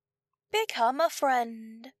Become a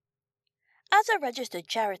friend. As a registered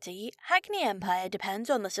charity, Hackney Empire depends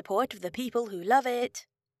on the support of the people who love it.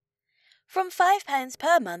 From £5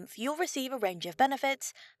 per month, you'll receive a range of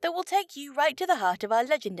benefits that will take you right to the heart of our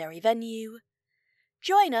legendary venue.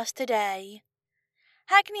 Join us today.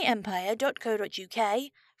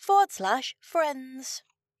 hackneyempire.co.uk/friends